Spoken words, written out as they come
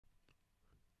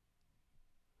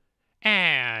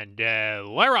And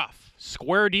we're off.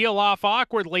 Square Deal off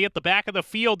awkwardly at the back of the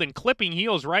field, and clipping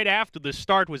heels right after the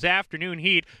start was Afternoon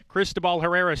Heat. Cristobal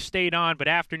Herrera stayed on, but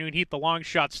Afternoon Heat, the long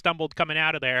shot, stumbled coming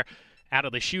out of there. Out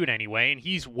of the chute anyway, and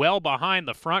he's well behind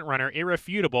the front runner,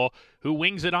 Irrefutable, who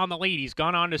wings it on the lead. He's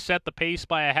gone on to set the pace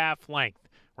by a half length.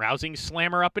 Rousing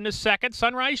Slammer up into second.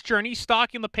 Sunrise Journey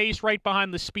stalking the pace right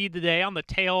behind the speed today on the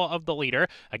tail of the leader.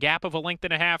 A gap of 1.5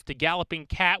 lengths to Galloping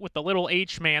Cat with the Little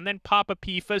H-Man. Then Papa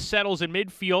Pifa settles in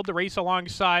midfield to race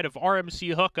alongside of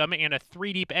RMC Hookem and a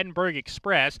 3-deep Edinburgh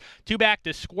Express. 2 back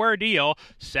to Square Deal.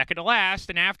 Second to last,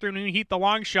 and Afternoon Heat, the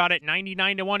long shot at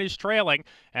 99-1 is trailing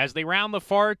as they round the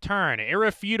far turn.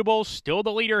 Irrefutable still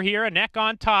the leader here, a neck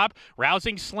on top.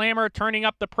 Rousing Slammer turning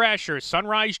up the pressure.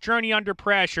 Sunrise Journey under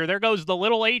pressure. There goes the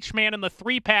Little H-Man in the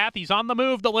 3-path. He's on the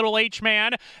move, the Little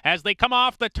H-Man, as they come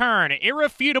off the turn.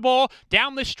 Irrefutable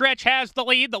down the stretch has the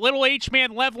lead. The Little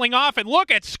H-Man leveling off, and look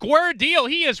at Square Deal.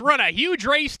 He has run a huge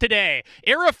race today.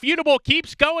 Irrefutable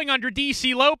keeps going under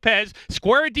DC Lopez.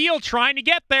 Square Deal trying to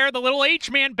get there. The Little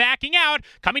H-Man backing out,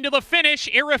 coming to the finish.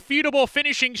 Irrefutable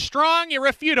finishing strong.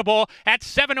 Irrefutable at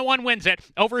 7-1 wins it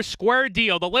over Square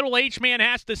Deal. The Little H-Man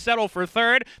has to settle for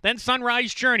third, then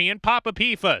Sunrise Journey and Papa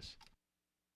Pifas.